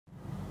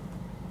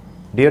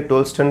Dear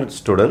 12th standard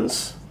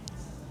students,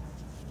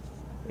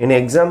 in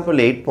example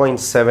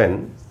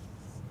 8.7,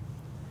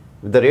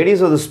 the radius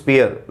of the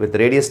sphere with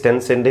radius 10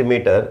 cm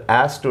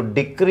has to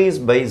decrease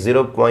by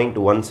 0.1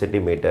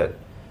 cm.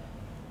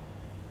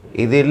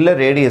 This is the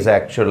radius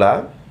actually.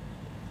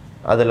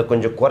 அதில்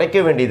கொஞ்சம் குறைக்க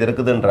வேண்டியது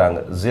இருக்குதுன்றாங்க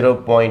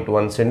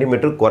 0.1 cm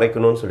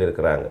குறைக்கணும்னு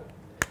சொல்லியிருக்கிறாங்க.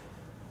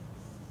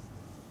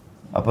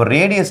 அப்போ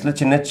ரேடியஸில்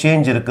சின்ன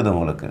change இருக்குது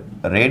உங்களுக்கு.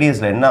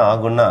 ரேடியஸில் என்ன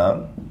ஆகும்னா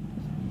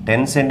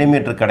 10 cm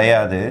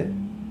கிடையாது,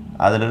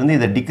 அதிலிருந்து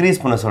இதை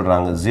டிக்ரீஸ் பண்ண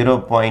சொல்கிறாங்க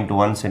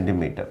 0.1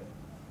 cm.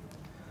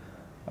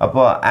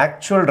 அப்போ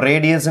ஆக்சுவல்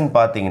ரேடியஸ்ன்னு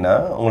பார்த்தீங்கன்னா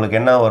உங்களுக்கு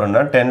என்ன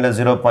வரும்னா 10ல்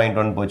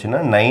 0.1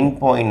 போச்சுன்னா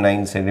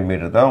 9.9 cm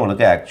தான்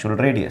உங்களுக்கு ஆக்சுவல்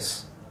ரேடியஸ்.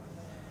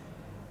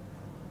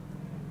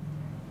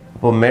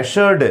 இப்போ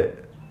மெஷர்டு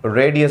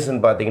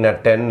ரேடியஸ்ன்னு பார்த்தீங்கன்னா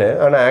 10,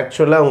 ஆனால்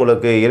ஆக்சுவலாக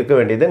உங்களுக்கு இருக்க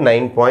வேண்டியது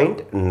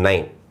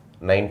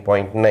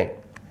 9.9.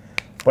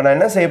 இப்போ நான்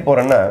என்ன செய்ய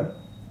போகிறேன்னா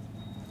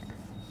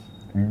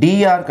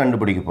டிஆர்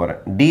கண்டுபிடிக்க போகிறேன்.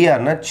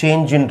 டிஆர்னா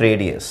சேஞ்ச் இன்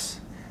ரேடியஸ்,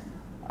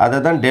 அதை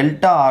தான்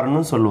டெல்டா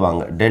ஆர்னு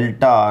சொல்லுவாங்க.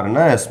 Delta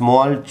ஆர்னா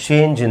small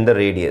change in the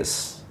radius.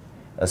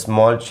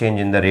 Small change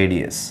in the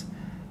radius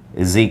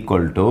is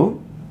equal to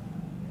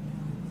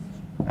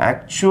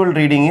actual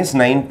reading is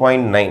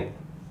 9.9.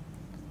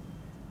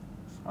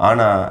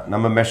 ஆனால்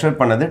நம்ம மெஷர்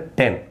பண்ணது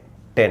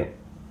 10.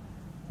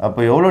 அப்போ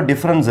எவ்வளோ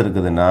டிஃப்ரென்ஸ்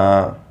இருக்குதுன்னா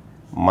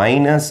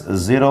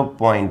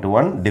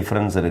 -0.1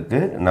 டிஃப்ரென்ஸ்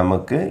இருக்குது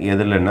நமக்கு.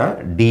 எதுலன்னா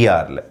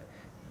டிஆரில்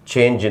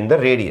change in the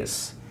radius.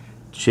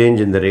 Change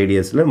in த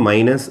ரேடியஸில்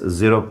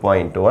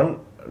 -0.1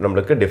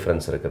 நம்மளுக்கு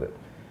டிஃப்ரென்ஸ் இருக்குது.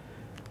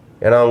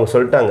 ஏன்னா அவங்க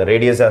சொல்லிட்டாங்க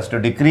radius has to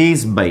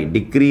decrease by,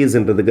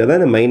 டிக்ரீஸ்ன்றதுக்காக தான்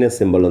இந்த மைனஸ்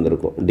சிம்பிள்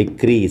வந்திருக்கும்.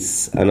 டிக்ரீஸ்,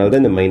 அதனால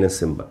தான் இந்த மைனஸ்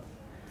சிம்பிள்.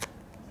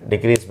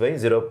 Degrees by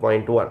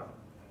 0.1.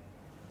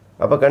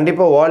 அப்போ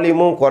கண்டிப்பாக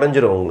வால்யூமும்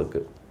குறைஞ்சிரும் உங்களுக்கு.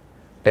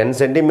 10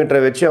 சென்டிமீட்டரை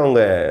வச்சு அவங்க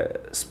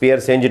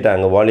ஸ்பியர்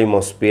செஞ்சுட்டாங்க, வால்யூம்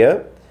ஆஃப் ஸ்பியர்.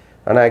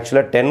 ஆனால்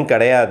ஆக்சுவலாக 10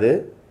 கிடையாது,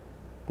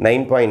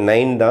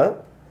 9.9 தான்.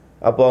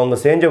 அப்போ அவங்க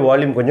செஞ்ச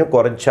வால்யூம் கொஞ்சம்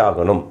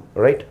குறைச்சாகணும்.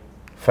 Right,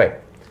 fine.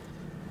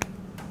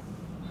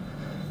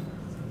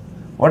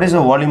 What is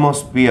the volume of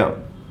sphere?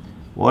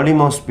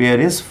 Volume of sphere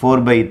is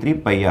 4/3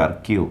 πr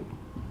cube.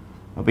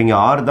 அப்போ இங்கே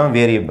ஆர் தான்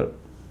வேரியபிள்.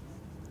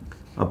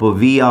 அப்போது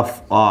வி ஆஃப்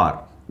ஆர்,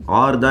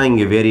 ஆர் தான்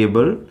இங்கே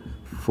variable.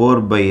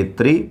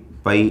 4/3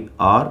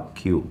 πr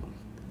cube.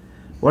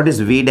 What is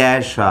v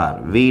dash r?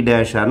 v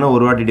dash r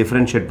ஒரு வாட்டி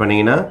differentiate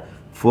பண்ணிங்கன்னா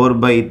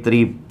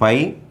 4/3 π,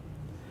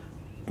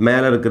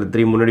 மேலே இருக்கிற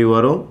 3 முன்னாடி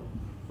வரும்,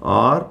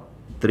 r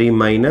 3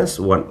 -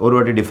 1. ஒரு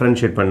வாட்டி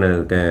டிஃபரன்ஷியேட்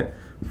பண்ணிருக்கேன்.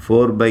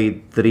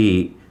 4/3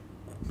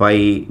 π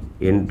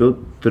into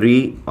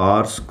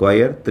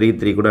 3r².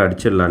 3 கூட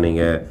அடிச்சிடலாம்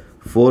நீங்கள்.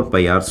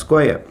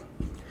 4πr².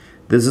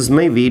 This is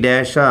my v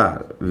dash r.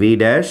 v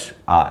dash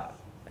r.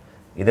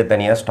 இதை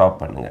தனியாக ஸ்டாப்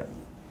பண்ணுங்கள்.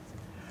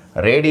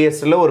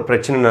 ரேடியஸில் ஒரு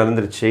பிரச்சனை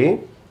நடந்துருச்சு.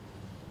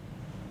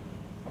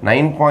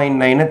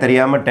 9.9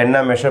 தெரியாமல்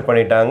 10 மெஷர்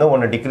பண்ணிட்டாங்க.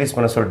 ஒன்று டிக்ரீஸ்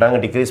பண்ண சொல்லிட்டாங்க,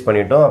 டிக்ரீஸ்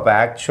பண்ணிட்டோம். அப்போ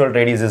actual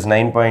radius is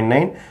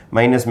 9.9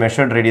 minus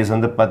measured radius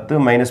வந்து 10.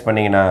 மைனஸ்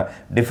பண்ணிங்கன்னா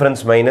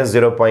டிஃப்ரென்ஸ்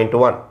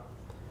 -0.1.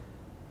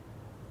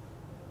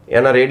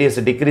 ஏன்னா ரேடியஸ்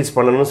டிக்ரீஸ்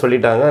பண்ணணும்னு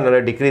சொல்லிட்டாங்க,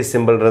 அதனால் டிக்ரீஸ்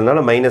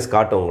சிம்பிள்ன்றதுனால மைனஸ்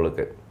காட்டும்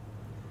உங்களுக்கு.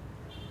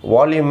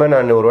 வால்யூமை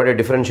நான் ஒரு வாட்டி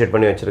டிஃப்ரென்ஷியேட்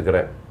பண்ணி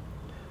வச்சுருக்கிறேன்.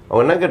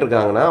 அவங்க என்ன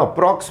கேட்டிருக்காங்கன்னா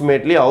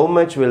approximately how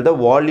much will the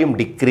volume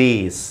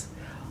decrease?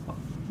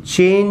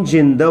 Change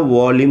in the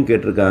volume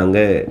கேட்டிருக்காங்க.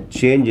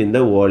 Change in the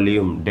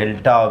volume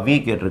delta we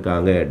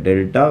கேட்டிருக்காங்க.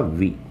 டெல்டா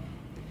வி,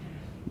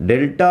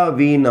 டெல்டா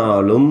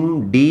வினாலும்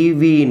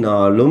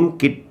டிவினாலும்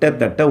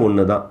கிட்டத்தட்ட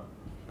ஒன்று தான்,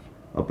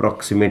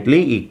 approximately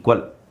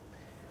equal.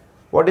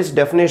 What is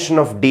definition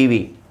of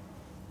TV?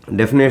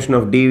 Definition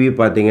of TV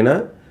பார்த்தீங்கன்னா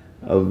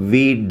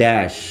V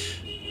dash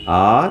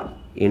R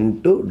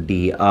into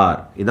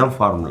dr. இதுதான்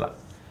formula.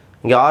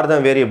 இங்கே R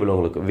தான் variable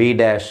உங்களுக்கு. V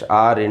dash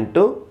R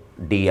into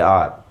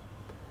dr.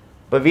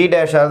 இப்போ வி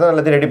டேஷ் ஆர் தான்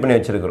எல்லாத்தையும் ரெடி பண்ணி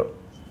வச்சுருக்கிறோம்.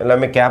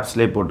 எல்லாமே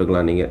கேப்ஸ்லேயே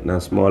போட்டுக்கலாம் நீங்கள்.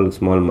 நான்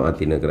ஸ்மால்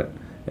மாற்றினுக்கிறேன்.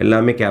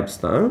 எல்லாமே கேப்ஸ்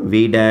தான்.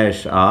 V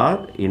dash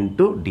R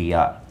into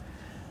dr.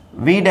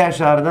 V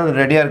dash R தான்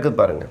ரெடியாக இருக்குது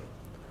பாருங்கள்.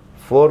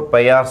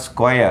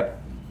 4πr².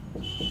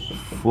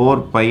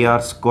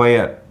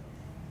 4πr²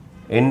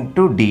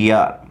 into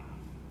dr.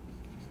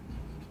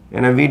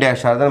 ஏன்னா வி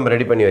டேஷ் ஆர் தான் நம்ம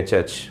ரெடி பண்ணி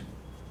வச்சாச்சு.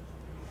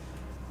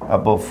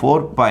 அப்போது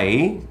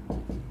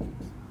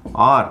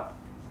 4πr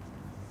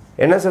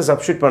என்ன சார்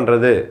சப்ஸ்டியூட்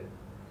பண்ணுறது?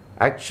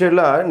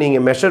 ஆக்சுவலாக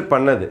நீங்கள் மெஷர்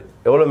பண்ணது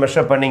எவ்வளோ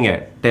மெஷர் பண்ணீங்க?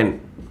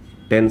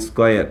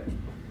 10².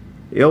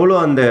 எவ்வளோ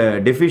அந்த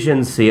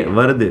டெஃபிஷியன்சி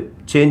வருது?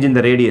 Change in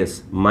the radius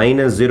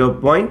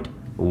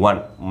 -0.1.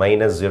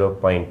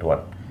 -0.1.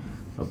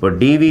 அப்போ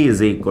dv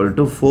is equal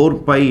to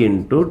 4π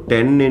into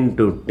 10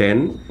 × 10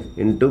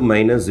 into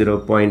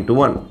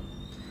 -0.1.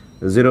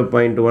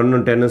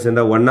 0.1 10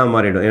 சேர்ந்தால் 1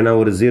 மாறிடும். ஏன்னா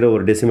ஒரு 0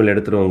 ஒரு டெசிமல்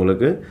எடுத்துரும்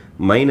உங்களுக்கு.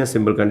 மைனஸ்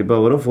சிம்பிள் கண்டிப்பாக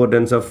வரும்.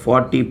 4 ×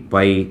 40 π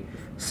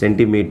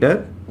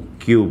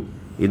cm3.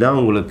 இதான்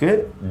உங்களுக்கு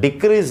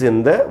டிக்ரீஸ்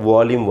இன் த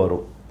வால்யூம்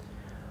வரும்.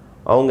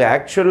 அவங்க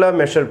ஆக்சுவலாக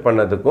மெஷர்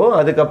பண்ணதுக்கும்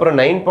அதுக்கப்புறம்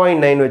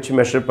 9.9 வச்சு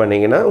மெஷர்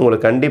பண்ணிங்கன்னா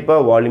உங்களுக்கு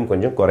கண்டிப்பாக வால்யூம்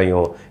கொஞ்சம்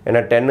குறையும்.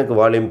 ஏன்னா 10க்கு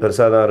வால்யூம்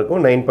பெருசாக தான்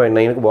இருக்கும்,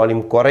 9.9க்கு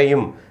வால்யூம்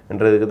குறையும்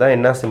என்றதுக்கு தான்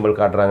என்ன சிம்பிள்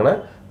காட்டுறாங்கன்னா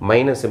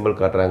மைனஸ்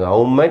சிம்பிள் காட்டுறாங்க.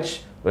 How much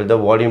will the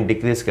volume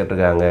decrease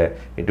கேட்டிருக்காங்க.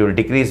 it will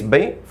decrease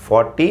by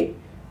 40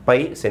 pi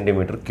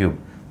centimeter cube.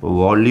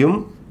 Volume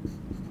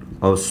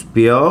of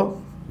sphere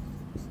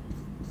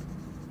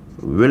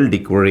will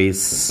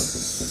decrease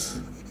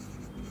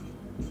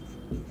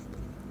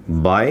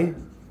by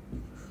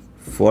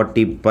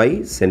 40 pi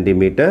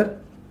centimeter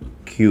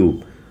cube.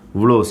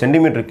 இவ்வளோ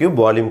சென்டிமீட்டர்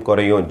கியூப் வால்யூம்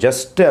குறையும்.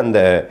 ஜஸ்ட் அந்த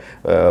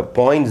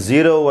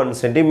 0.01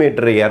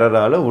 சென்டிமீட்டர்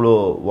எரரால் இவ்வளோ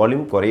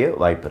வால்யூம் குறைய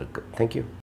வாய்ப்பு இருக்குது. Thank you.